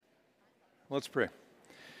Let's pray.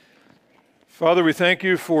 Father, we thank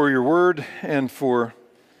you for your word and for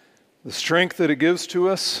the strength that it gives to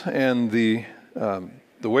us and the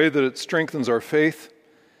way that it strengthens our faith,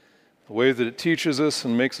 the way that it teaches us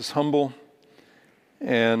and makes us humble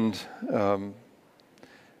and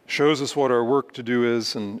shows us what our work to do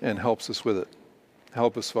is and helps us with it.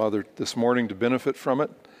 Help us, Father, this morning to benefit from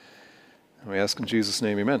it. And we ask in Jesus'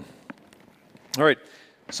 name, amen. All right,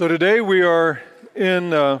 so today we are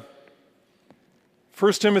in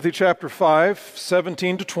 1 Timothy chapter 5,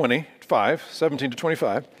 17 to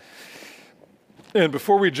 25. And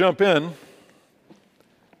before we jump in,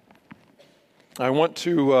 I want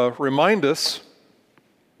to remind us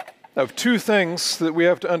of two things that we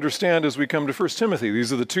have to understand as we come to 1 Timothy.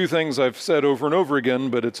 These are the two things I've said over and over again,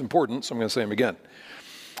 but it's important, so I'm going to say them again.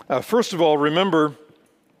 First of all, remember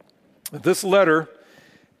that this letter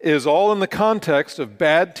is all in the context of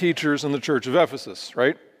bad teachers in the church of Ephesus,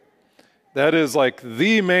 right? That is like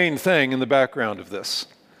the main thing in the background of this.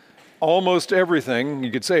 Almost everything, you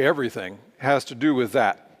could say everything, has to do with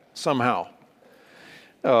that somehow.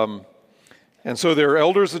 And so there are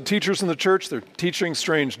elders and teachers in the church. They're teaching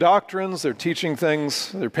strange doctrines. They're teaching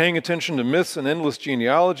things. They're paying attention to myths and endless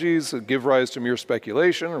genealogies that give rise to mere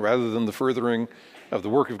speculation rather than the furthering of the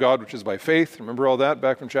work of God, which is by faith. Remember all that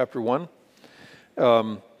back from chapter 1?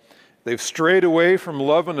 They've strayed away from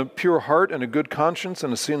love and a pure heart and a good conscience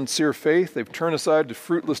and a sincere faith. They've turned aside to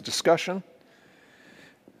fruitless discussion.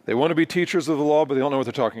 They want to be teachers of the law, but they don't know what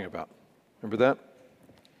they're talking about. Remember that?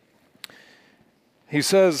 He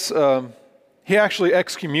says, he actually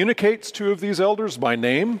excommunicates two of these elders by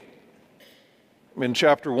name in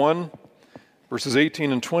chapter 1, verses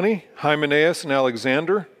 18 and 20, Hymenaeus and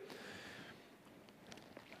Alexander.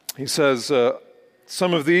 He says,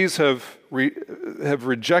 some of these have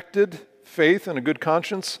rejected faith and a good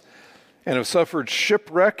conscience and have suffered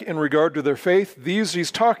shipwreck in regard to their faith. These, he's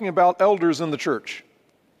talking about elders in the church.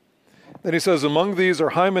 Then he says, among these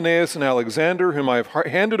are Hymenaeus and Alexander, whom I have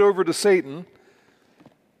handed over to Satan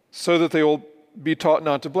so that they will be taught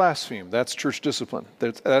not to blaspheme. That's church discipline.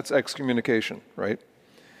 That's excommunication, right?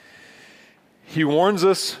 He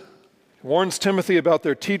warns Timothy about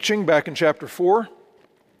their teaching back in chapter 4.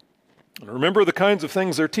 And remember the kinds of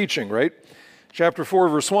things they're teaching, right? Chapter 4,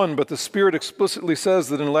 verse 1, but the Spirit explicitly says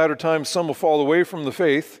that in latter times some will fall away from the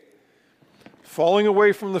faith. Falling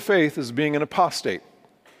away from the faith is being an apostate.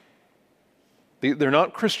 They're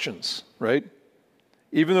not Christians, right?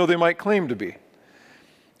 Even though they might claim to be.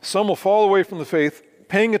 Some will fall away from the faith,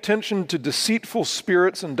 paying attention to deceitful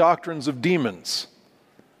spirits and doctrines of demons.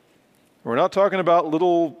 We're not talking about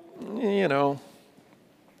little,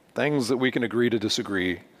 things that we can agree to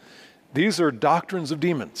disagree. These are doctrines of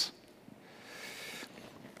demons.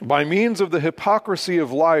 By means of the hypocrisy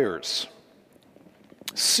of liars,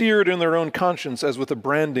 seared in their own conscience as with a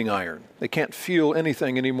branding iron. They can't feel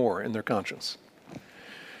anything anymore in their conscience.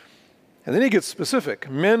 And then he gets specific.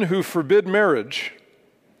 Men who forbid marriage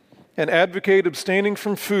and advocate abstaining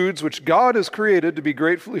from foods which God has created to be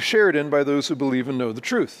gratefully shared in by those who believe and know the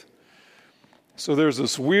truth. So there's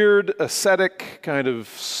this weird ascetic kind of,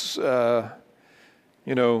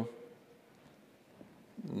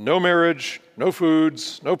 no marriage, no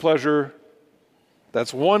foods, no pleasure.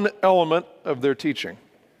 That's one element of their teaching.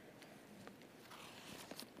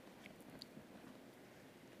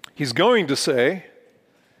 He's going to say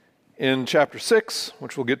in chapter 6,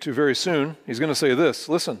 which we'll get to very soon, he's going to say this,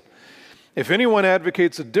 listen, if anyone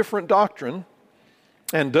advocates a different doctrine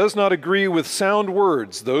and does not agree with sound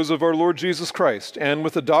words, those of our Lord Jesus Christ, and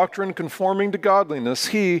with a doctrine conforming to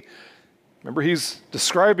godliness, remember, he's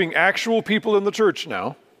describing actual people in the church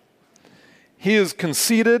now. He is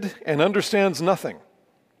conceited and understands nothing.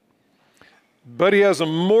 But he has a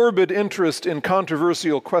morbid interest in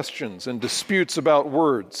controversial questions and disputes about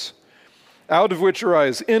words, out of which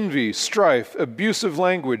arise envy, strife, abusive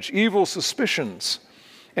language, evil suspicions,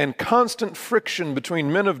 and constant friction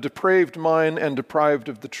between men of depraved mind and deprived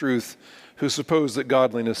of the truth, who suppose that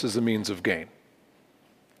godliness is a means of gain.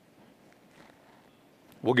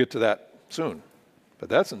 We'll get to that soon, but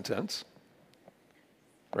that's intense,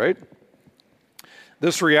 right?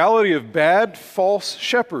 This reality of bad, false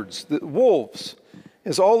shepherds, the wolves,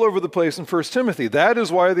 is all over the place in 1 Timothy. That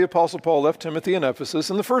is why the Apostle Paul left Timothy in Ephesus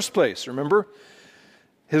in the first place, remember?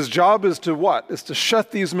 His job is to what? It's to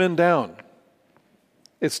shut these men down.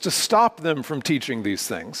 It's to stop them from teaching these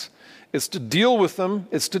things. It's to deal with them.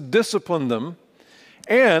 It's to discipline them.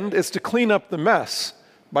 And it's to clean up the mess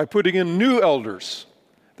by putting in new elders.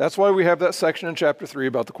 That's why we have that section in chapter 3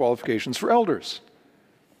 about the qualifications for elders.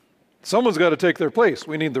 Someone's got to take their place.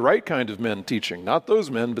 We need the right kind of men teaching, not those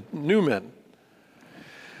men, but new men.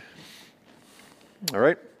 All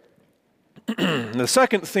right? The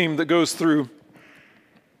second theme that goes through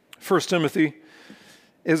 1 Timothy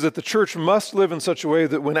is that the church must live in such a way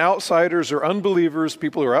that when outsiders or unbelievers,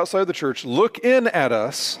 people who are outside the church, look in at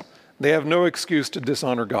us, they have no excuse to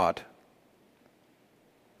dishonor God.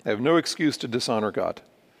 They have no excuse to dishonor God,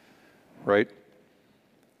 right?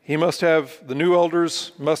 The new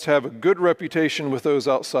elders must have a good reputation with those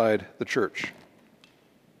outside the church,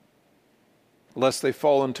 lest they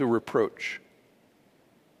fall into reproach.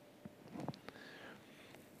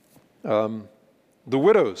 The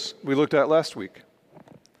widows we looked at last week.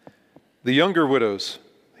 The younger widows,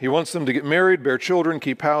 he wants them to get married, bear children,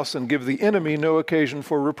 keep house, and give the enemy no occasion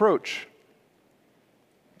for reproach.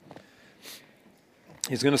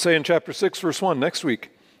 He's going to say in chapter 6, verse 1, next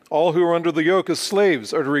week, all who are under the yoke as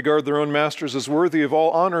slaves are to regard their own masters as worthy of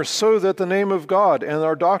all honor, so that the name of God and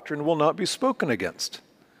our doctrine will not be spoken against.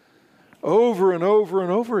 Over and over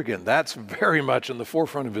and over again. That's very much in the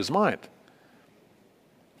forefront of his mind.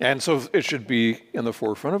 And so it should be in the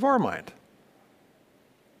forefront of our mind.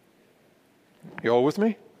 You all with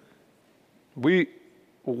me?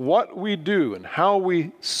 What we do and how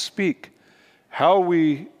we speak, how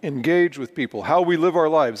we engage with people, how we live our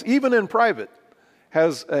lives, even in private,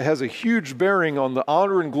 has a huge bearing on the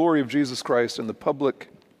honor and glory of Jesus Christ in the public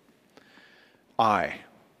eye.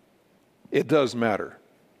 It does matter.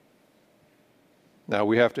 Now,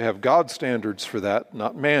 we have to have God's standards for that,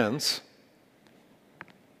 not man's,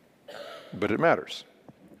 but it matters.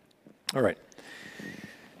 All right.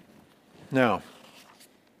 Now,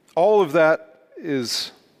 all of that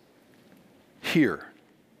is here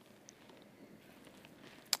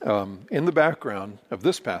in the background of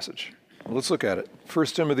this passage. Let's look at it. 1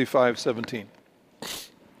 Timothy 5:17.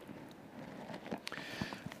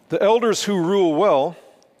 The elders who rule well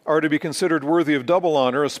are to be considered worthy of double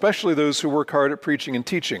honor, especially those who work hard at preaching and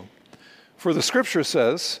teaching. For the scripture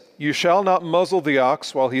says, "You shall not muzzle the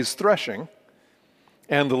ox while he's threshing,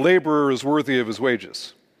 and the laborer is worthy of his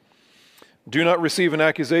wages." Do not receive an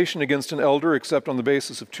accusation against an elder except on the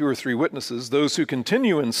basis of 2 or 3 witnesses. Those who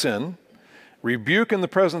continue in sin, rebuke in the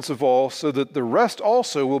presence of all, so that the rest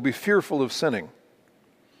also will be fearful of sinning.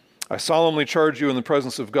 I solemnly charge you in the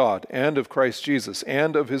presence of God and of Christ Jesus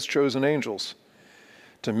and of his chosen angels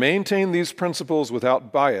to maintain these principles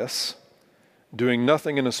without bias, doing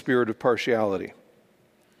nothing in a spirit of partiality.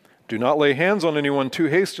 Do not lay hands on anyone too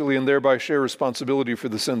hastily and thereby share responsibility for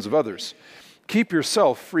the sins of others. Keep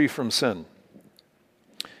yourself free from sin.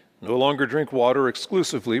 No longer drink water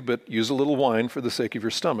exclusively, but use a little wine for the sake of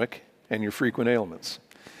your stomach and your frequent ailments.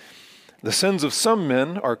 The sins of some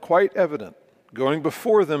men are quite evident, going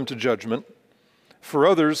before them to judgment. For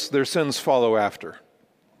others, their sins follow after.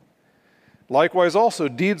 Likewise also,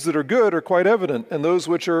 deeds that are good are quite evident, and those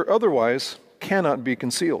which are otherwise cannot be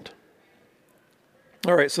concealed.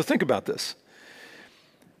 All right, so think about this.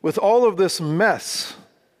 With all of this mess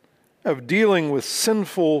of dealing with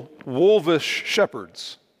sinful, wolvish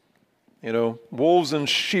shepherds, wolves in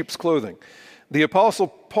sheep's clothing, the Apostle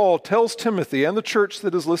Paul tells Timothy and the church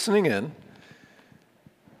that is listening in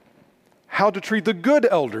how to treat the good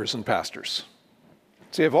elders and pastors.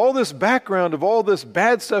 So you have all this background of all this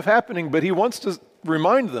bad stuff happening, but he wants to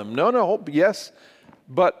remind them, no, yes,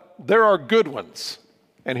 but there are good ones,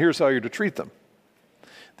 and here's how you're to treat them.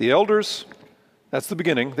 The elders, that's the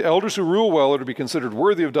beginning. The elders who rule well are to be considered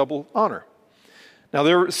worthy of double honor. Now,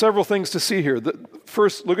 there are several things to see here.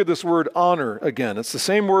 First, look at this word honor again. It's the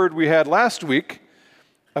same word we had last week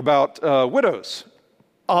about widows.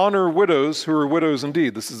 Honor widows who are widows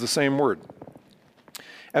indeed. This is the same word.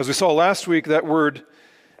 As we saw last week, that word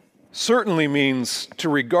certainly means to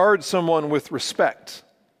regard someone with respect,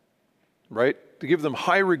 right? To give them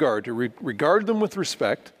high regard, to regard them with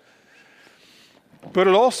respect. But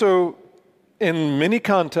it also, in many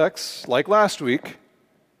contexts, like last week,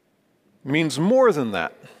 means more than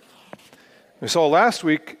that. We saw last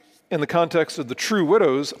week, in the context of the true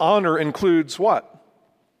widows, honor includes what?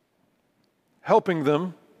 Helping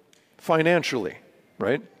them financially,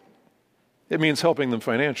 right? It means helping them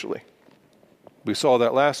financially. We saw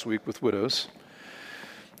that last week with widows.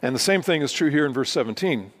 And the same thing is true here in verse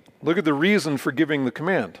 17. Look at the reason for giving the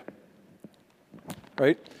command,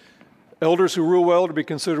 right? Elders who rule well are to be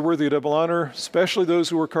considered worthy of double honor, especially those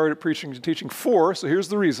who work hard at preaching and teaching. So here's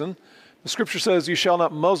the reason. The scripture says, "You shall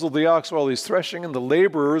not muzzle the ox while he's threshing, and the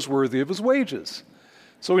laborer is worthy of his wages."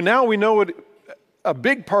 So now we know a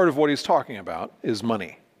big part of what he's talking about is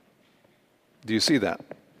money. Do you see that?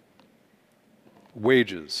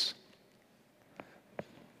 Wages.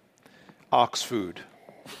 Ox food,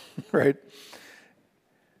 right?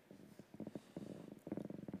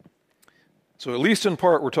 So at least in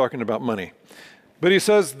part, we're talking about money. But he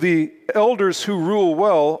says the elders who rule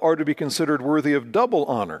well are to be considered worthy of double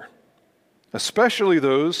honor, especially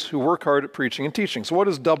those who work hard at preaching and teaching. So what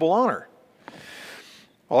is double honor?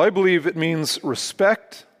 Well, I believe it means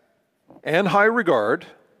respect and high regard.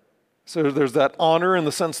 So there's that honor in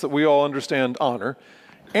the sense that we all understand honor,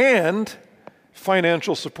 and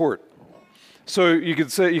financial support. So you can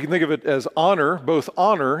think of it as honor, both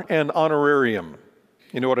honor and honorarium.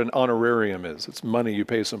 You know what an honorarium is? It's money you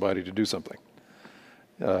pay somebody to do something.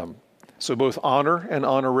 So both honor and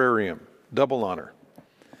honorarium, double honor.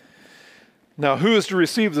 Now, who is to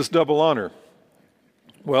receive this double honor?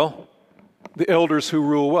 Well, the elders who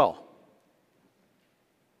rule well,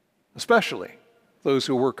 especially those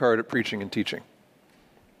who work hard at preaching and teaching.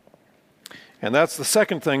 And that's the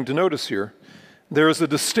second thing to notice here. There is a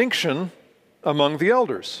distinction among the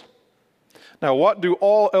elders. Now, what do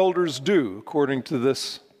all elders do according to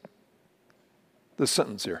this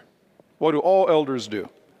sentence here? What do all elders do?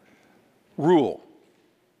 Rule.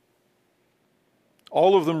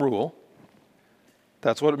 All of them rule.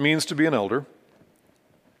 That's what it means to be an elder.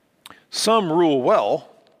 Some rule well.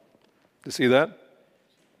 Do you see that?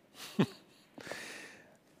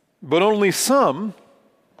 But only some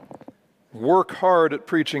work hard at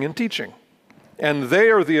preaching and teaching. And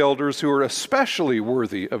they are the elders who are especially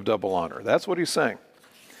worthy of double honor. That's what he's saying.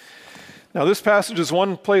 Now, this passage is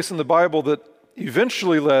one place in the Bible that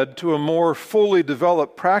eventually led to a more fully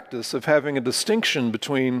developed practice of having a distinction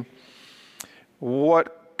between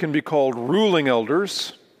what can be called ruling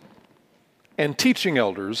elders and teaching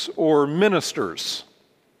elders, or ministers,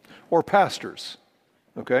 or pastors.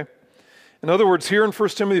 Okay? In other words, here in 1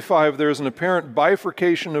 Timothy 5, there's an apparent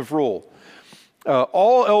bifurcation of rule.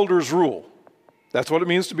 All elders rule. That's what it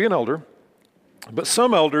means to be an elder. But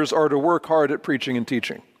some elders are to work hard at preaching and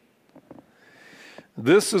teaching.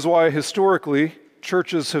 This is why historically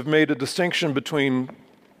churches have made a distinction between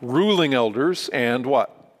ruling elders and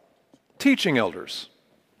what? Teaching elders.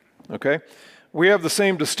 Okay? We have the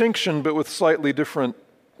same distinction, but with slightly different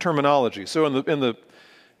terminology. So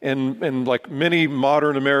in like many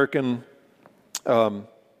modern American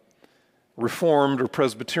Reformed or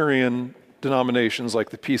Presbyterian denominations like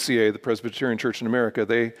the PCA, the Presbyterian Church in America,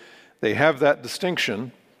 they have that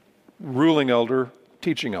distinction, ruling elder,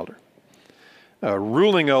 teaching elder.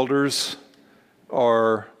 Ruling elders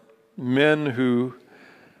are men who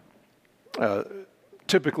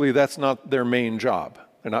typically that's not their main job.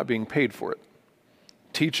 They're not being paid for it.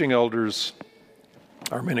 Teaching elders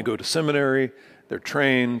are men who go to seminary, they're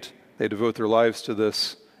trained, they devote their lives to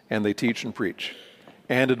this, and they teach and preach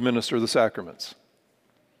and administer the sacraments.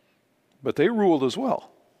 But they rule as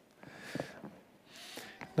well.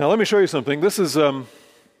 Now let me show you something. This is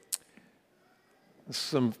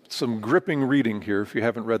some gripping reading here. If you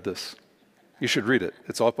haven't read this, you should read it.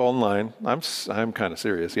 It's up online. I'm kind of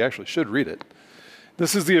serious. You actually should read it.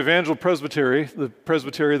 This is the Evangel Presbytery, the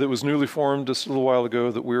presbytery that was newly formed just a little while ago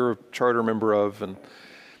that we're a charter member of, and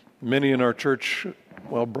many in our church,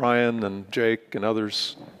 well, Brian and Jake and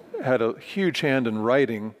others had a huge hand in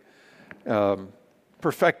writing,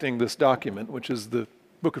 perfecting this document, which is the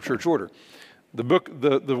Book of Church Order. The book,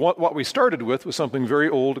 what we started with was something very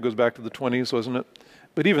old. It goes back to the 20s, wasn't it?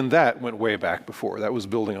 But even that went way back before. That was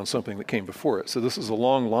building on something that came before it. So this is a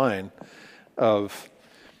long line of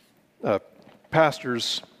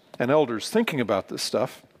pastors and elders thinking about this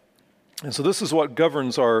stuff. And so this is what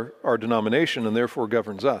governs our denomination and therefore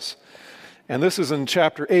governs us. And this is in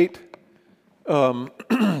chapter 8,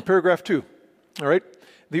 paragraph 2. All right?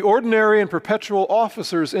 The ordinary and perpetual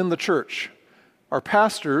officers in the church are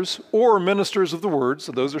pastors or ministers of the word,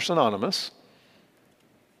 so those are synonymous,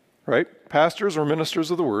 right? Pastors or ministers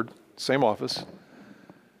of the word, same office,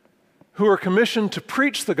 who are commissioned to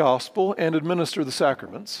preach the gospel and administer the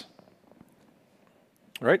sacraments,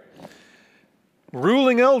 right?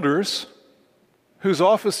 Ruling elders, whose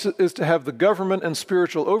office is to have the government and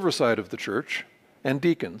spiritual oversight of the church, and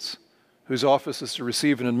deacons, whose office is to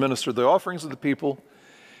receive and administer the offerings of the people.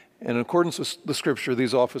 And in accordance with the scripture,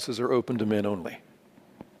 these offices are open to men only.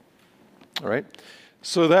 All right?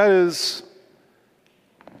 So that is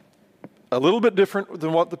a little bit different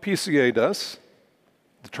than what the PCA does.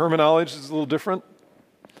 The terminology is a little different,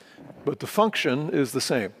 but the function is the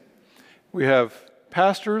same. We have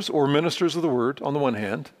pastors or ministers of the word on the one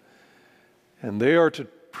hand, and they are to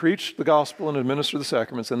preach the gospel and administer the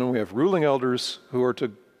sacraments. And then we have ruling elders who are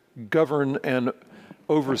to govern and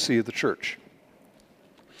oversee the church.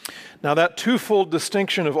 Now, that twofold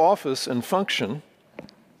distinction of office and function,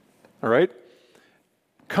 all right,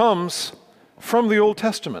 comes from the Old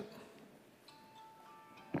Testament.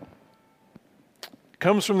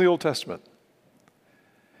 Comes from the Old Testament.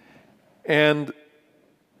 And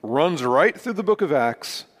runs right through the book of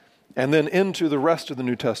Acts and then into the rest of the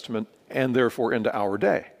New Testament and therefore into our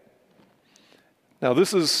day. Now,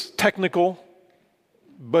 this is technical,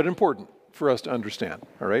 but important for us to understand,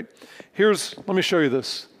 all right? Let me show you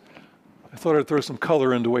this. I thought I'd throw some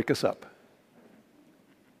color in to wake us up.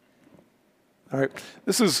 All right,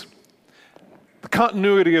 this is the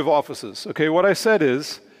continuity of offices. Okay, what I said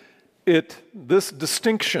is this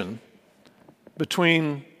distinction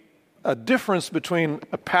between a difference between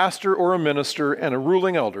a pastor or a minister and a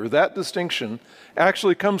ruling elder, that distinction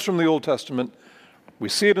actually comes from the Old Testament. We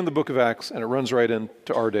see it in the book of Acts, and it runs right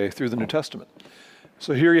into our day through the New Testament.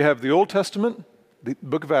 So here you have the Old Testament, the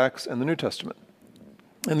book of Acts, and the New Testament.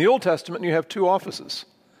 In the Old Testament, you have two offices.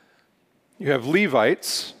 You have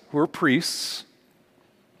Levites, who are priests,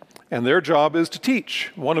 and their job is to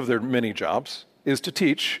teach. One of their many jobs is to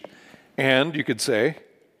teach, and you could say,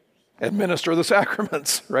 administer the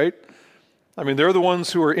sacraments, right? I mean, they're the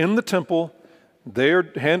ones who are in the temple.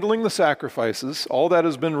 They're handling the sacrifices. All that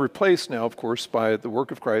has been replaced now, of course, by the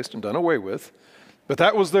work of Christ and done away with. But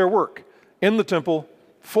that was their work. In the temple,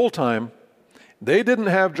 full-time. They didn't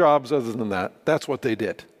have jobs other than that. That's what they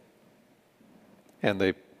did. And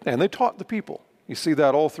they taught the people. You see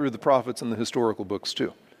that all through the prophets and the historical books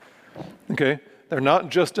too. Okay? They're not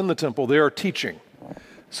just in the temple, they are teaching.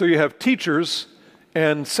 So you have teachers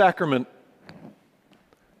and sacrament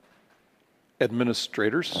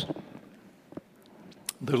administrators,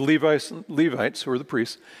 the Levites, who are the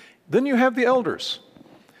priests. Then you have the elders.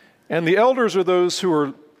 And the elders are those who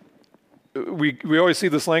are, we always see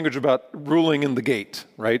this language about ruling in the gate,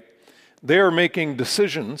 right? They are making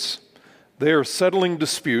decisions. They are settling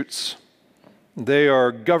disputes. They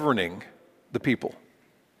are governing the people.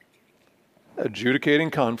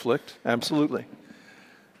 Adjudicating conflict, absolutely.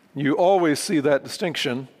 You always see that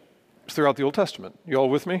distinction throughout the Old Testament. You all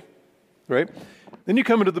with me? Right? Then you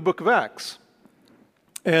come into the book of Acts.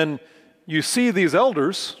 And you see these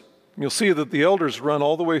elders. You'll see that the elders run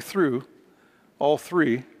all the way through all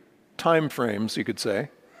three time frames, you could say.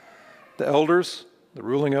 The elders, the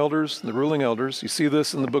ruling elders, and the ruling elders. You see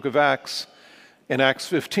this in the book of Acts, in Acts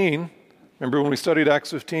 15. Remember when we studied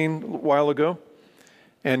Acts 15 a while ago?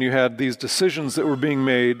 And you had these decisions that were being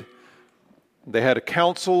made. They had a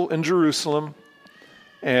council in Jerusalem,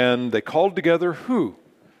 and they called together who?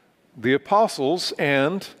 The apostles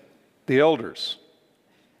and the elders.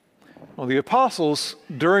 Well, the apostles,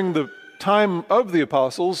 during the time of the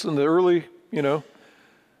apostles in the early,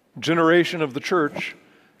 generation of the church,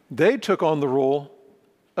 they took on the role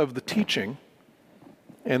of the teaching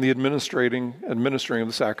and the administering of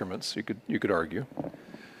the sacraments, you could argue.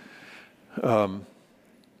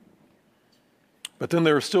 But then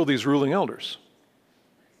there are still these ruling elders.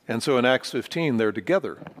 And so in Acts 15, they're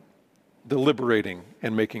together, deliberating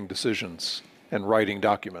and making decisions and writing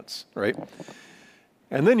documents, right?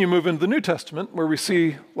 And then you move into the New Testament, where we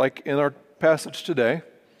see, like in our passage today,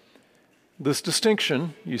 this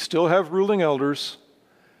distinction. You still have ruling elders,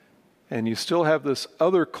 and you still have this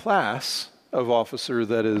other class of officer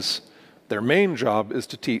that is, their main job is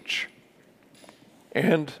to teach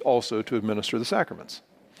and also to administer the sacraments.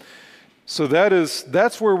 So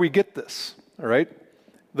that's where we get this, all right?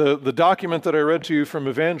 The document that I read to you from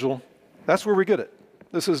Evangel, that's where we get it.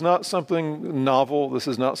 This is not something novel. This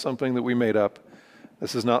is not something that we made up.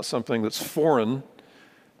 This is not something that's foreign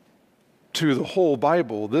to the whole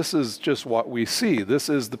Bible. This is just what we see. This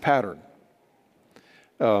is the pattern.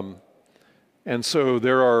 And so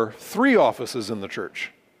there are three offices in the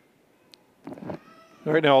church.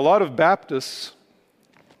 All right, now a lot of Baptists,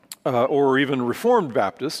 or even Reformed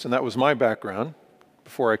Baptists, and that was my background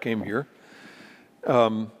before I came here,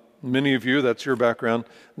 many of you, that's your background,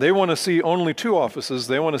 they want to see only two offices.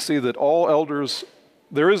 They want to see that all elders,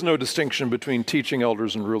 there is no distinction between teaching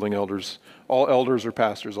elders and ruling elders. All elders are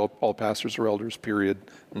pastors, all pastors are elders, period.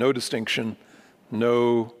 No distinction,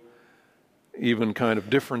 no even kind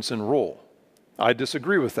of difference in role. I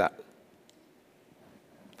disagree with that.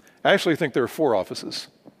 I actually think there are four offices.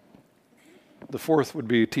 The fourth would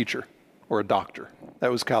be a teacher or a doctor.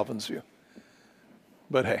 That was Calvin's view.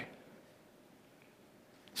 But hey.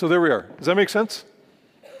 So there we are. Does that make sense?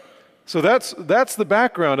 So that's the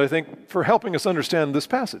background, I think, for helping us understand this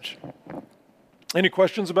passage. Any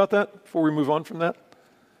questions about that before we move on from that?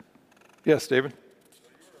 Yes, David?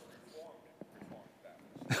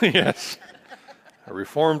 Yes. A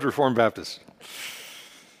Reformed Baptist.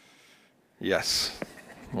 Yes.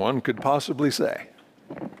 One could possibly say.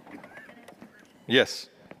 Yes.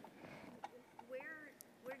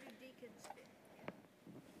 Where do deacons fit?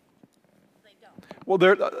 They don't. Well,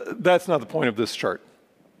 that's not the point of this chart.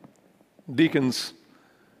 Deacons,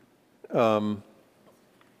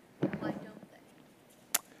 Why don't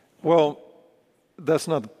they? Well, that's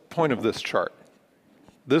not the point of this chart.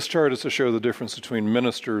 This chart is to show the difference between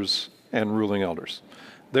ministers and ruling elders.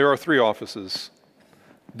 There are three offices.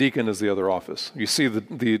 Deacon is the other office. You see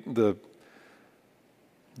the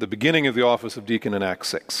beginning of the office of deacon in Acts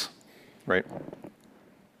 6, right?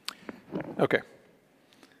 Okay.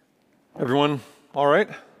 Everyone all right?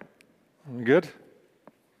 Good?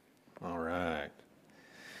 All right.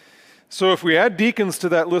 So if we add deacons to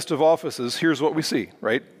that list of offices, here's what we see,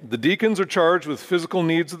 right? The deacons are charged with physical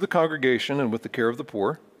needs of the congregation and with the care of the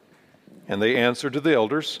poor, and they answer to the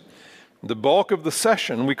elders. The bulk of the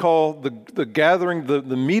session, we call the gathering, the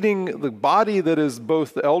meeting, the body that is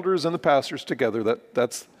both the elders and the pastors together,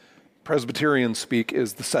 that's Presbyterian speak,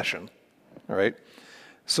 is the session, all right?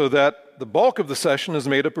 So that the bulk of the session is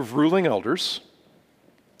made up of ruling elders.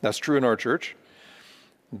 That's true in our church.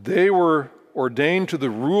 They were ordained to the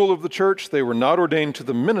rule of the church. They were not ordained to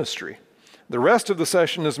the ministry. The rest of the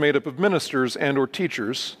session is made up of ministers and or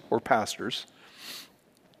teachers or pastors.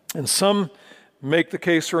 And some make the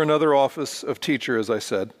case for another office of teacher, as I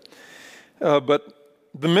said. But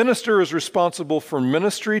the minister is responsible for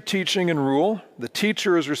ministry, teaching, and rule. The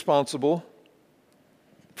teacher is responsible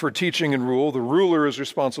for teaching and rule. The ruler is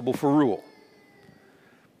responsible for rule.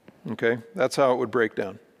 Okay, that's how it would break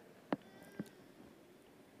down.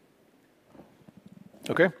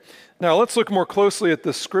 Okay, now let's look more closely at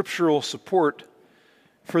the scriptural support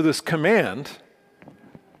for this command.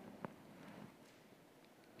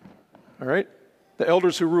 All right, the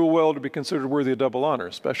elders who rule well to be considered worthy of double honor,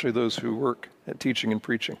 especially those who work at teaching and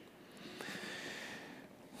preaching.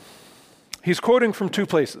 He's quoting from two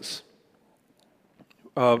places.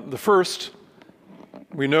 The first,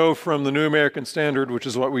 we know from the New American Standard, which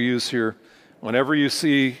is what we use here, whenever you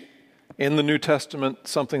see in the New Testament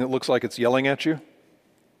something that looks like it's yelling at you,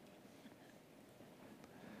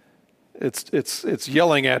 it's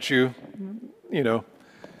yelling at you, you know,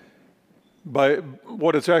 by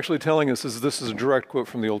what it's actually telling us is this is a direct quote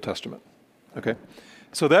from the Old Testament. Okay?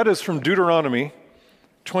 So that is from Deuteronomy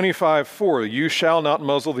 25:4. You shall not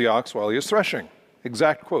muzzle the ox while he is threshing.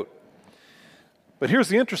 Exact quote. But here's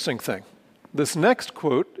the interesting thing. This next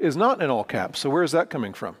quote is not in all caps. So where is that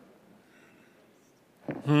coming from?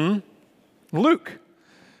 Luke.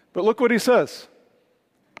 But look what he says.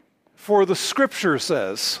 For the scripture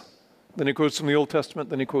says. Then he quotes from the Old Testament.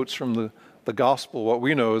 Then he quotes from the gospel, what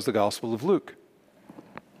we know as the Gospel of Luke.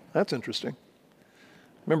 That's interesting.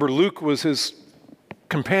 Remember, Luke was his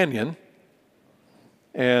companion,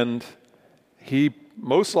 and he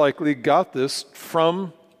most likely got this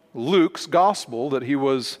from Luke's gospel that he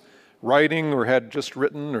was writing or had just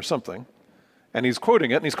written or something, and he's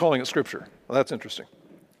quoting it and he's calling it scripture. Well, that's interesting.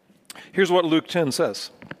 Here's what Luke 10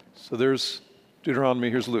 says. So there's Deuteronomy,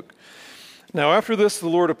 here's Luke. Now after this, the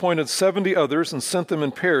Lord appointed 70 others and sent them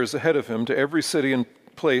in pairs ahead of him to every city and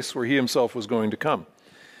place where he himself was going to come.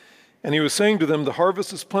 And he was saying to them, the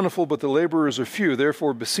harvest is plentiful, but the laborers are few.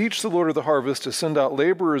 Therefore beseech the Lord of the harvest to send out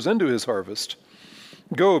laborers into his harvest.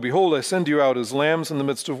 Go, behold, I send you out as lambs in the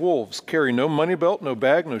midst of wolves. Carry no money belt, no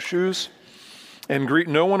bag, no shoes, and greet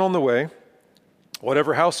no one on the way.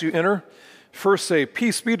 Whatever house you enter, first say,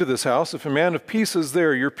 peace be to this house. If a man of peace is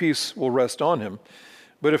there, your peace will rest on him.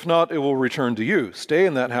 But if not, it will return to you. Stay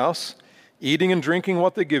in that house, eating and drinking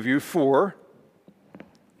what they give you, for,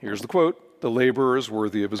 here's the quote, the laborer is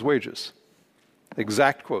worthy of his wages.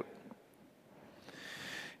 Exact quote.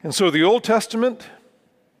 And so the Old Testament,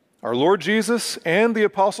 our Lord Jesus, and the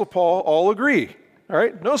Apostle Paul all agree. All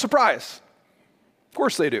right? No surprise. Of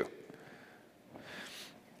course they do.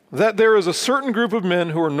 That there is a certain group of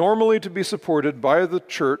men who are normally to be supported by the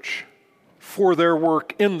church for their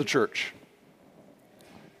work in the church.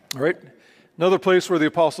 All right? Another place where the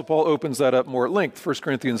Apostle Paul opens that up more at length, 1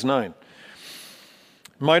 Corinthians 9.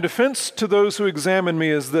 My defense to those who examine me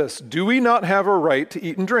is this: do we not have a right to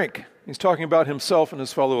eat and drink? He's talking about himself and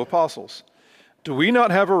his fellow apostles. Do we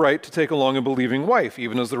not have a right to take along a believing wife,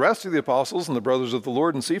 even as the rest of the apostles and the brothers of the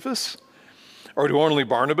Lord and Cephas? Or do only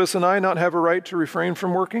Barnabas and I not have a right to refrain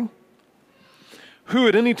from working? Who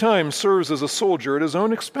at any time serves as a soldier at his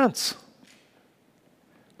own expense?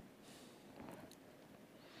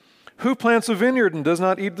 Who plants a vineyard and does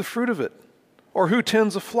not eat the fruit of it? Or who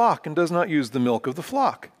tends a flock and does not use the milk of the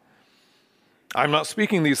flock? I'm not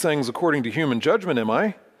speaking these things according to human judgment, am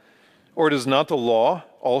I? Or does not the law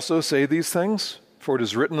also say these things? For it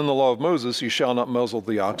is written in the law of Moses, you shall not muzzle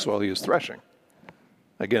the ox while he is threshing.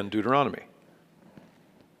 Again, Deuteronomy.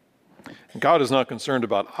 God is not concerned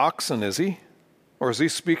about oxen, is he? Or is he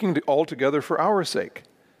speaking altogether for our sake?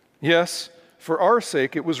 Yes, for our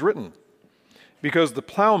sake it was written. Because the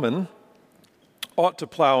plowman ought to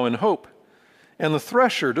plow in hope, and the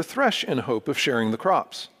thresher to thresh in hope of sharing the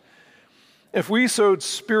crops. If we sowed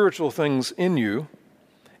spiritual things in you,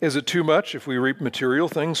 is it too much if we reap material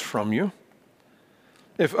things from you?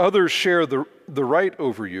 If others share the right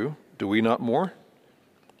over you, do we not more?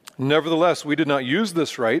 Nevertheless, we did not use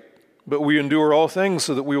this right, but we endure all things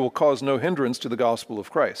so that we will cause no hindrance to the gospel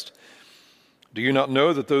of Christ. Do you not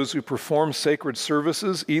know that those who perform sacred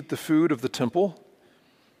services eat the food of the temple,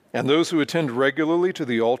 and those who attend regularly to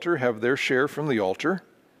the altar have their share from the altar?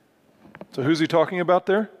 So who's he talking about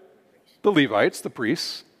there? The Levites, the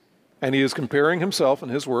priests, and he is comparing himself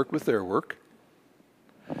and his work with their work.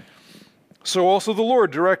 So also the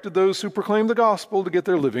Lord directed those who proclaim the gospel to get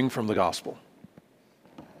their living from the gospel.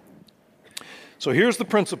 So here's the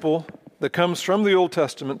principle that comes from the Old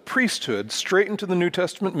Testament priesthood straight into the New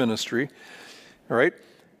Testament ministry. All right?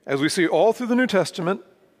 As we see all through the New Testament,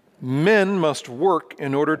 men must work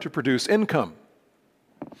in order to produce income.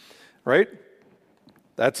 Right?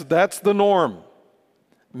 That's the norm.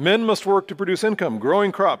 Men must work to produce income,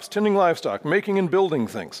 growing crops, tending livestock, making and building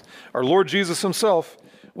things. Our Lord Jesus himself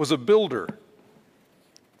was a builder.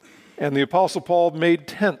 And the Apostle Paul made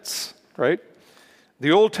tents, right?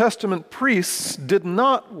 The Old Testament priests did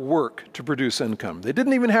not work to produce income. They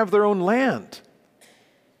didn't even have their own land.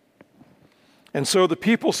 And so the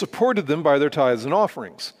people supported them by their tithes and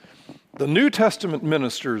offerings. The New Testament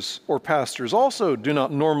ministers or pastors also do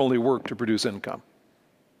not normally work to produce income.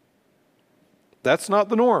 That's not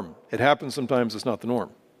the norm. It happens sometimes, it's not the norm.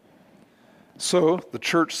 So the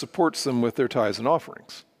church supports them with their tithes and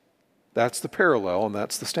offerings. That's the parallel, and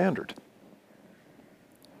that's the standard.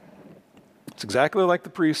 It's exactly like the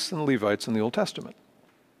priests and the Levites in the Old Testament.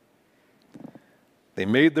 They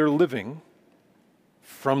made their living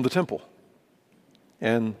from the temple.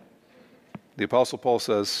 And the Apostle Paul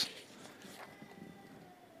says,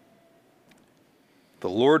 the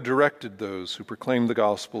Lord directed those who proclaim the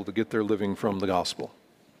gospel to get their living from the gospel.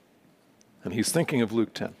 And he's thinking of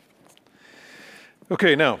Luke 10.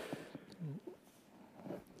 Okay, now,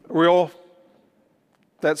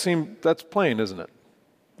 that's plain, isn't it?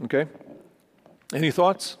 Okay? Any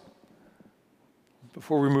thoughts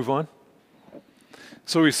before we move on?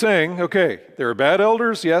 So he's saying, okay, there are bad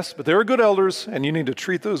elders, yes, but there are good elders, and you need to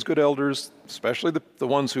treat those good elders, especially the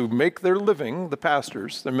ones who make their living, the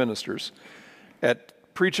pastors, the ministers, at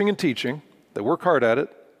preaching and teaching, that work hard at it,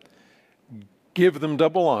 give them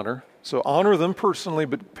double honor. So honor them personally,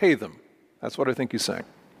 but pay them. That's what I think he's saying.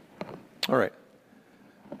 All right.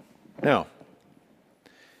 Now,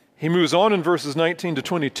 he moves on in verses 19 to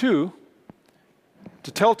 22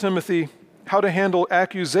 to tell Timothy how to handle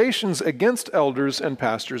accusations against elders and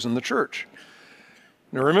pastors in the church.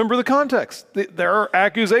 Now remember the context. There are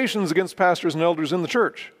accusations against pastors and elders in the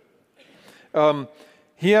church.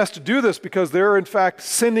 He has to do this because there are, in fact,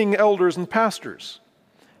 sinning elders and pastors.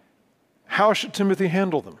 How should Timothy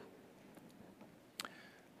handle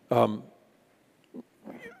them?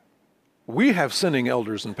 We have sinning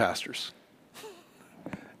elders and pastors.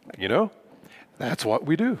 You know, that's what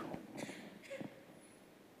we do.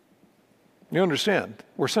 You understand?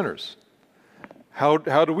 We're sinners. How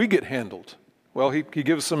do we get handled? Well, he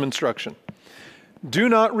gives some instruction. Do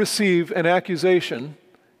not receive an accusation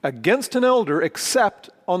against an elder except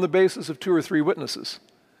on the basis of 2 or 3 witnesses.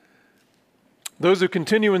 Those who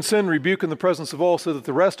continue in sin rebuke in the presence of all, so that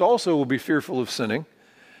the rest also will be fearful of sinning.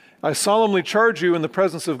 I solemnly charge you in the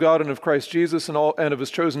presence of God and of Christ Jesus and of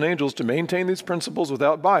his chosen angels to maintain these principles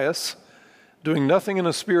without bias, doing nothing in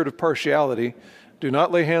a spirit of partiality. Do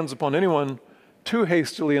not lay hands upon anyone too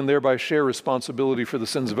hastily and thereby share responsibility for the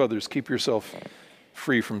sins of others. Keep yourself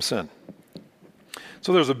free from sin.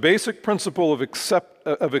 So there's a basic principle of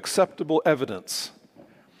acceptable evidence.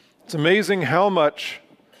 It's amazing how much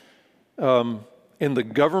in the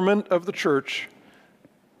government of the church,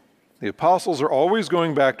 the apostles are always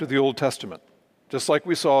going back to the Old Testament, just like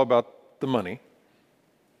we saw about the money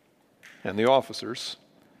and the officers.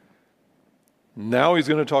 Now he's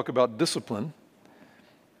going to talk about discipline,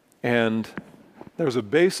 and there's a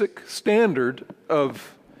basic standard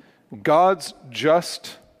of God's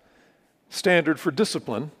just standard for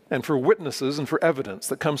discipline and for witnesses and for evidence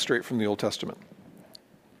that comes straight from the Old Testament,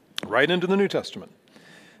 right into the New Testament.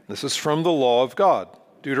 This is from the law of God,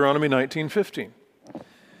 Deuteronomy 19:15.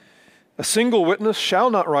 A single witness shall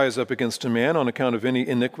not rise up against a man on account of any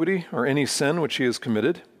iniquity or any sin which he has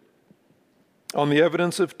committed. On the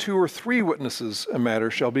evidence of 2 or 3 witnesses, a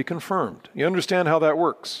matter shall be confirmed. You understand how that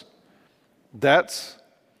works? There's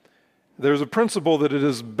a principle that it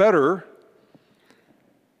is better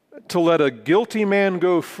to let a guilty man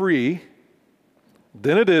go free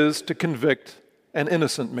than it is to convict an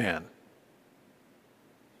innocent man.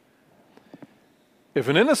 If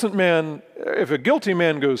a guilty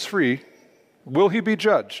man goes free, will he be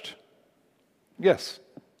judged? Yes,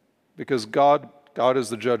 because God is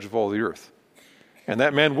the judge of all the earth. And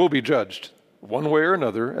that man will be judged one way or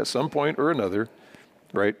another at some point or another,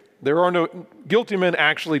 right? Guilty men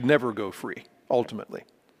actually never go free, ultimately.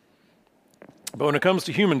 But when it comes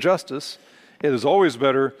to human justice, it is always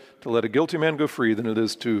better to let a guilty man go free than it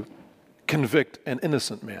is to convict an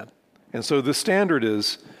innocent man. And so the standard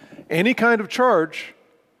is any kind of charge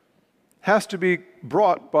has to be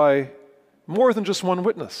brought by more than just one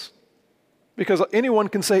witness. Because anyone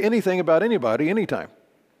can say anything about anybody anytime.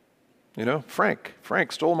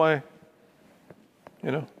 Frank stole my,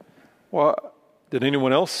 Well, did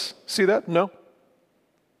anyone else see that? No.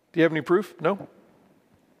 Do you have any proof? No.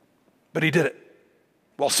 But he did it.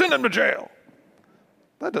 Well, send him to jail.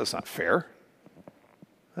 That's not fair.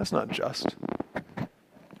 That's not just.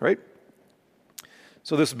 Right?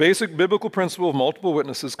 So this basic biblical principle of multiple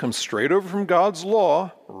witnesses comes straight over from God's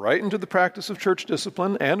law, right into the practice of church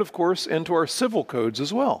discipline, and of course into our civil codes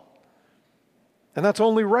as well. And that's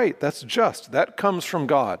only right. That's just. That comes from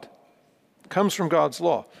God. It comes from God's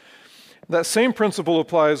law. That same principle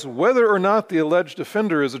applies whether or not the alleged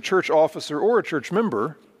offender is a church officer or a church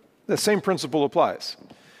member. That same principle applies.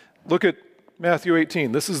 Look at Matthew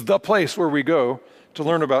 18. This is the place where we go to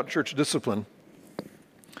learn about church discipline.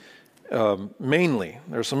 Mainly.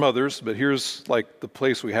 There's some others, but here's like the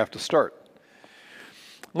place we have to start.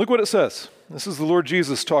 Look what it says. This is the Lord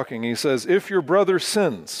Jesus talking. He says, if your brother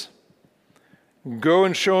sins, go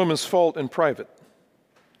and show him his fault in private.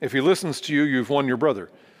 If he listens to you, you've won your brother.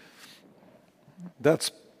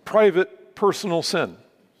 That's private, personal sin.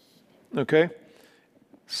 Okay?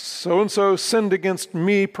 So-and-so sinned against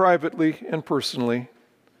me privately and personally.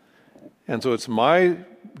 And so it's my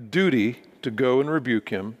duty to go and rebuke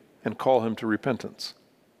him and call him to repentance.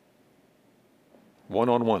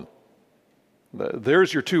 One-on-one.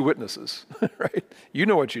 There's your two witnesses, right? You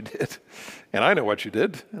know what you did, and I know what you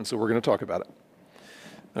did, and so we're going to talk about it.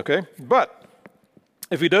 Okay? But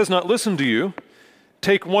if he does not listen to you,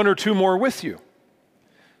 take one or two more with you,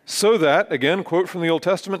 so that, again, quote from the Old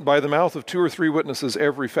Testament, by the mouth of two or three witnesses,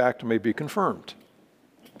 every fact may be confirmed.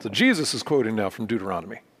 So Jesus is quoting now from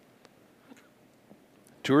Deuteronomy.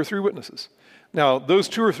 2 or 3 witnesses. Now, those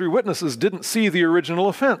 2 or 3 witnesses didn't see the original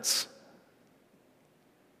offense.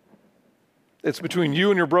 It's between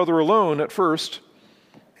you and your brother alone at first,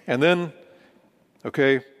 and then,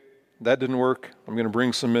 okay, that didn't work. I'm going to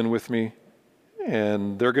bring some men with me,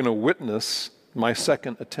 and they're going to witness my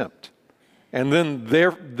second attempt. And then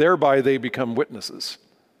thereby they become witnesses.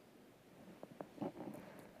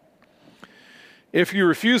 If he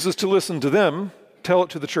refuses to listen to them, tell it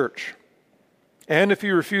to the church. And if he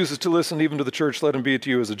refuses to listen even to the church, let him be to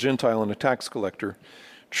you as a Gentile and a tax collector.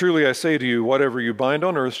 Truly I say to you, whatever you bind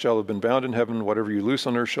on earth shall have been bound in heaven, whatever you loose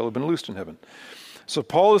on earth shall have been loosed in heaven. So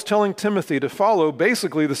Paul is telling Timothy to follow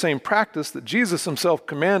basically the same practice that Jesus himself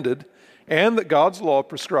commanded and that God's law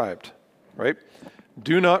prescribed, right?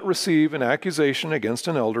 Do not receive an accusation against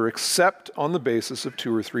an elder except on the basis of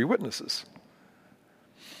 2 or 3 witnesses.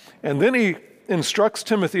 And then he instructs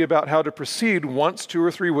Timothy about how to proceed once 2 or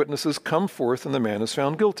 3 witnesses come forth and the man is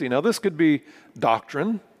found guilty. Now, this could be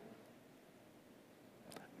doctrine,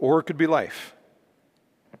 or it could be life.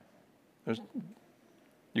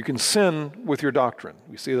 You can sin with your doctrine.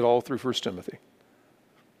 We see that all through 1 Timothy,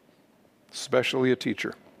 especially a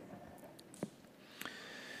teacher.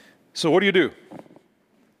 So what do you do?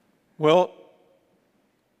 Well,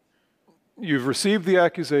 you've received the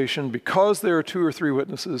accusation because there are 2 or 3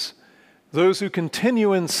 witnesses. Those who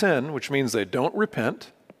continue in sin, which means they don't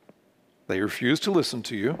repent, they refuse to listen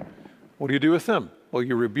to you, what do you do with them? Well,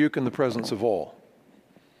 you rebuke in the presence of all,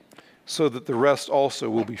 so that the rest also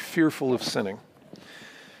will be fearful of sinning.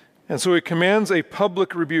 And so he commands a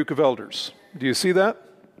public rebuke of elders. Do you see that?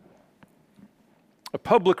 A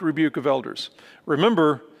public rebuke of elders.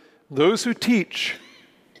 Remember, those who teach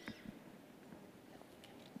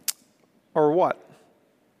are what?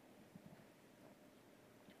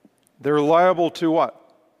 They're liable to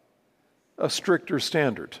what? A stricter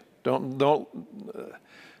standard. Don't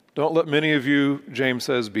let many of you, James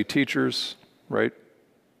says, be teachers, right?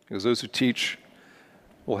 Because those who teach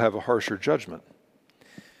will have a harsher judgment.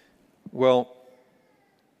 Well,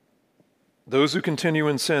 those who continue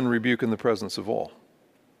in sin rebuke in the presence of all.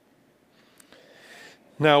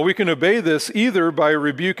 Now, we can obey this either by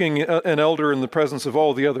rebuking an elder in the presence of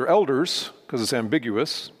all the other elders, because it's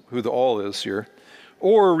ambiguous who the all is here,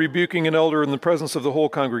 or rebuking an elder in the presence of the whole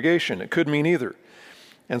congregation. It could mean either.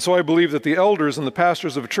 And so I believe that the elders and the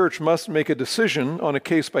pastors of a church must make a decision on a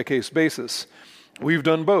case-by-case basis. We've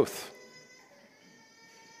done both.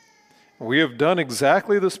 We have done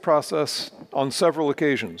exactly this process on several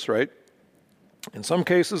occasions, right? In some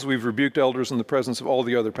cases, we've rebuked elders in the presence of all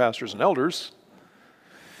the other pastors and elders.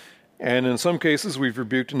 And in some cases, we've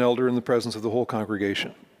rebuked an elder in the presence of the whole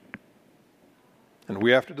congregation. And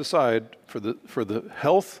we have to decide for the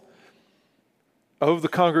health of the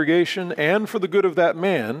congregation and for the good of that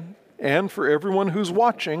man and for everyone who's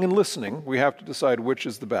watching and listening, we have to decide which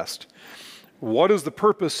is the best. What is the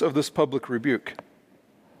purpose of this public rebuke?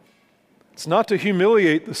 It's not to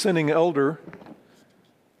humiliate the sinning elder,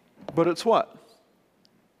 but it's what?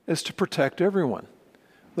 It's to protect everyone.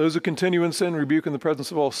 Those who continue in sin rebuke in the presence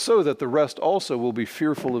of all, so that the rest also will be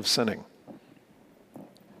fearful of sinning.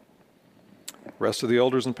 Rest of the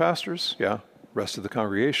elders and pastors, yeah. Rest of the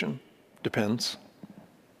congregation, depends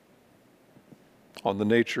on the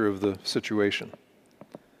nature of the situation.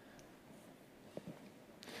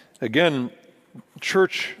 Again,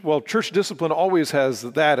 church discipline always has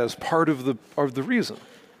that as part of the reason.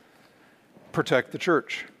 Protect the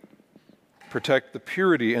church. Protect the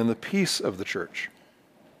purity and the peace of the church.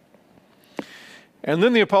 And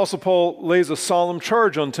then the Apostle Paul lays a solemn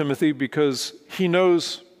charge on Timothy because he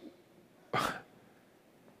knows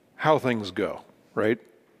how things go, right?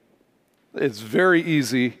 It's very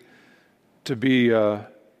easy to be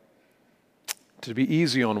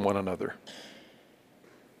easy on one another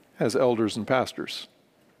as elders and pastors.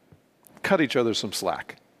 Cut each other some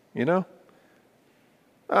slack, you know?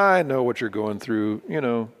 I know what you're going through, you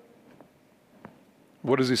know.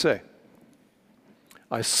 What does he say?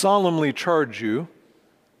 I solemnly charge you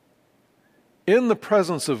in the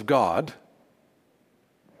presence of God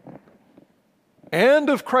and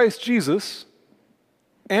of Christ Jesus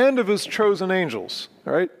and of his chosen angels.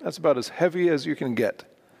 All right? That's about as heavy as you can get.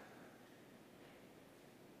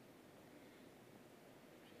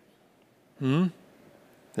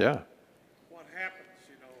 Yeah. What happens,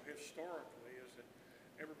 historically is that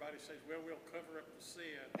everybody says, well, we'll cover up the sin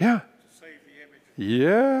Yeah. to save the image.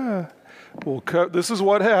 Yeah. This is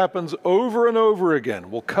what happens over and over again.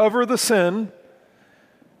 We'll cover the sin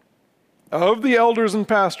of the elders and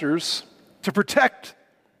pastors to protect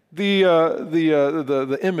the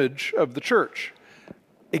image of the church.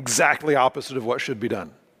 Exactly opposite of what should be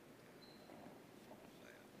done.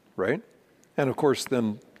 Right? And of course,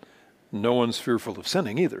 then no one's fearful of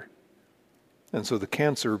sinning either. And so the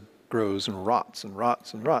cancer grows and rots and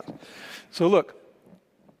rots and rots. So look,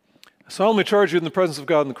 I solemnly charge you in the presence of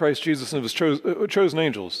God and Christ Jesus and of his chosen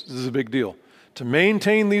angels. This is a big deal. To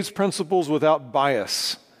maintain these principles without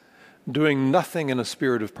bias, doing nothing in a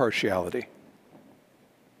spirit of partiality.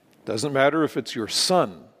 Doesn't matter if it's your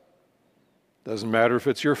son. Doesn't matter if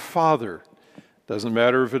it's your father. Doesn't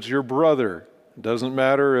matter if it's your brother. Doesn't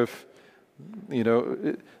matter if,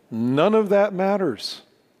 none of that matters.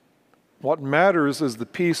 What matters is the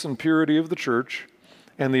peace and purity of the church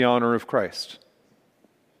and the honor of Christ.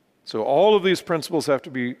 So all of these principles have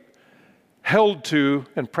to be held to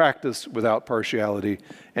and practiced without partiality,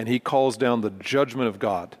 and he calls down the judgment of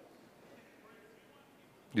God.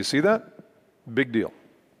 Do you see that? Big deal.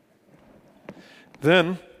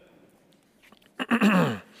 Then,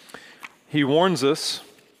 he warns us,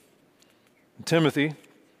 Timothy,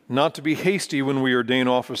 not to be hasty when we ordain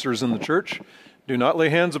officers in the church. Do not lay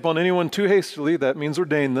hands upon anyone too hastily, that means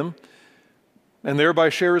ordain them, and thereby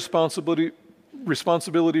share responsibility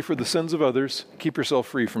for the sins of others. Keep yourself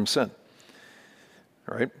free from sin.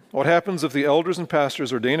 All right? What happens if the elders and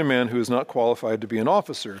pastors ordain a man who is not qualified to be an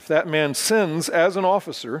officer? If that man sins as an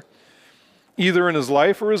officer, either in his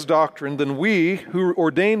life or his doctrine, then we who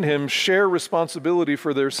ordained him share responsibility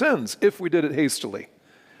for their sins if we did it hastily.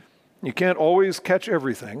 You can't always catch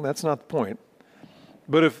everything. That's not the point.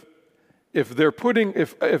 But if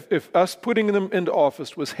us putting them into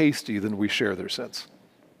office was hasty, then we share their sins.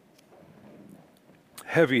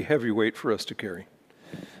 Heavy, heavy weight for us to carry.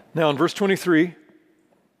 Now in verse 23,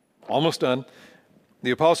 almost done,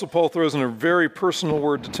 the Apostle Paul throws in a very personal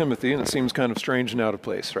word to Timothy, and it seems kind of strange and out of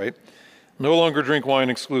place, right? No longer drink wine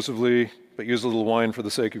exclusively, but use a little wine for the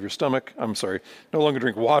sake of your stomach. I'm sorry, no longer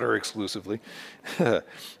drink water exclusively, but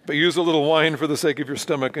use a little wine for the sake of your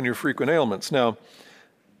stomach and your frequent ailments. Now,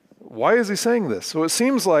 why is he saying this? So it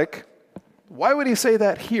seems like, why would he say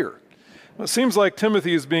that here? Well, it seems like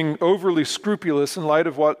Timothy is being overly scrupulous in light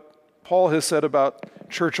of what Paul has said about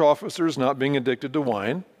church officers not being addicted to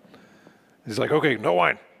wine. He's like, okay, no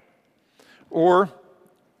wine. Or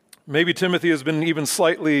maybe Timothy has been even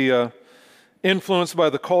slightly influenced by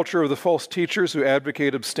the culture of the false teachers who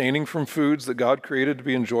advocate abstaining from foods that God created to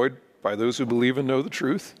be enjoyed by those who believe and know the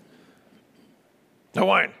truth. No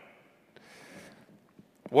wine.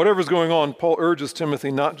 Whatever's going on, Paul urges Timothy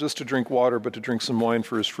not just to drink water, but to drink some wine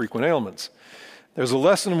for his frequent ailments. There's a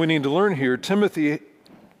lesson we need to learn here. Timothy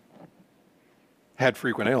had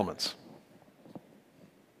frequent ailments.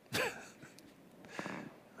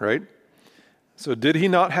 Right? So did he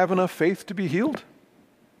not have enough faith to be healed?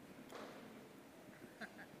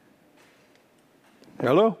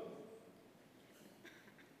 Hello?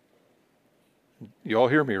 You all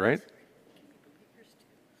hear me, right?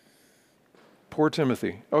 Poor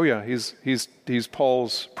Timothy. Oh yeah, he's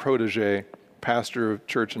Paul's protege, pastor of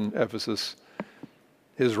church in Ephesus,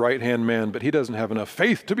 his right-hand man, but he doesn't have enough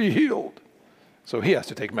faith to be healed. So he has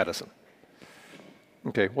to take medicine.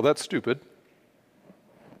 Okay, well that's stupid.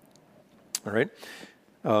 All right?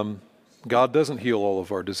 God doesn't heal all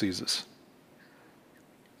of our diseases.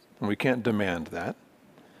 And we can't demand that.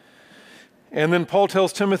 And then Paul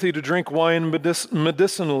tells Timothy to drink wine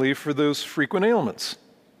medicinally for those frequent ailments.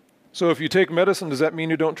 So if you take medicine, does that mean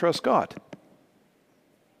you don't trust God?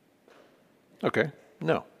 Okay,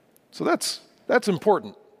 no. So that's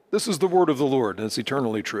important. This is the word of the Lord, and it's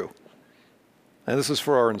eternally true. And this is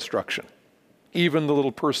for our instruction. Even the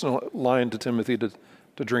little personal line to Timothy to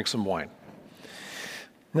drink some wine.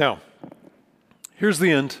 Now, here's the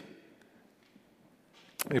end.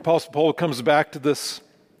 The Apostle Paul comes back to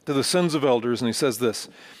the sins of elders, and he says this: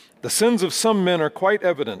 the sins of some men are quite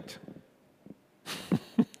evident,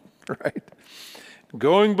 right?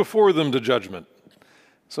 Going before them to judgment.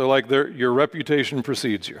 So like your reputation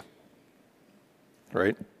precedes you,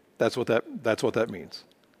 right? That's what that means.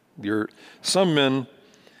 Some men,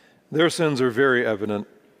 their sins are very evident,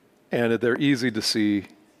 and they're easy to see,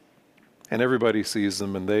 and everybody sees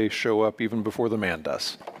them, and they show up even before the man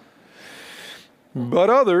does. But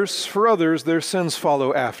for others, their sins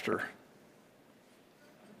follow after.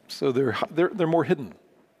 So they're more hidden.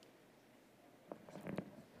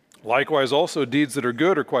 Likewise, also, deeds that are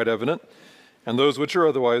good are quite evident, and those which are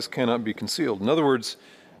otherwise cannot be concealed. In other words,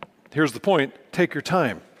 here's the point: take your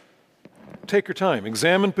time. Take your time.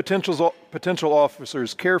 Examine potential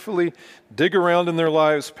officers carefully, dig around in their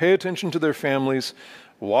lives, pay attention to their families,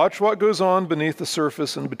 watch what goes on beneath the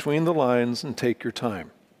surface and between the lines, and take your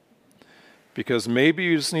time. Because maybe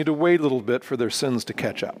you just need to wait a little bit for their sins to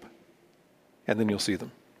catch up, and then you'll see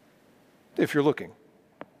them, if you're looking.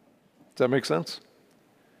 Does that make sense?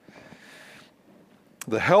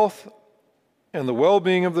 The health and the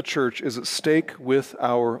well-being of the church is at stake with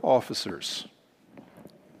our officers.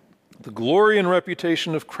 The glory and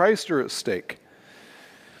reputation of Christ are at stake.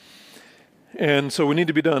 And so we need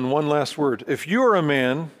to be done. One last word. If you are a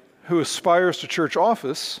man who aspires to church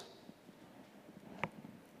office,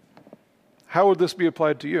 how would this be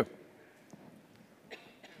applied to you?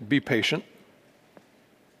 Be patient.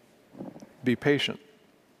 Be patient.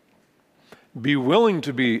 Be willing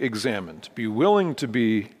to be examined. Be willing to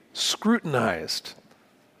be scrutinized.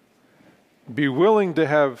 Be willing to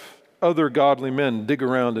have other godly men dig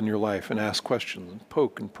around in your life and ask questions, and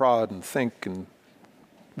poke and prod and think and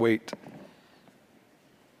wait.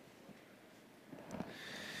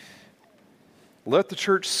 Let the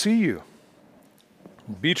church see you.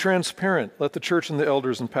 Be transparent. Let the church and the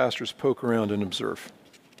elders and pastors poke around and observe.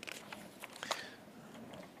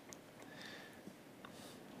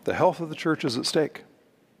 The health of the church is at stake.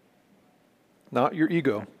 Not your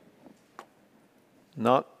ego.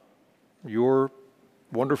 Not your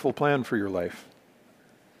wonderful plan for your life.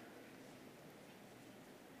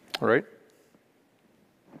 All right?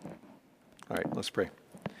 All right, let's pray.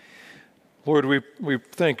 Lord, we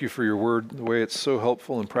thank you for your word, the way it's so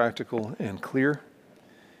helpful and practical and clear.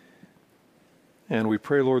 And we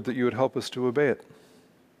pray, Lord, that you would help us to obey it.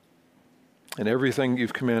 And everything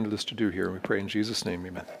you've commanded us to do here, we pray in Jesus' name,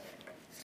 amen.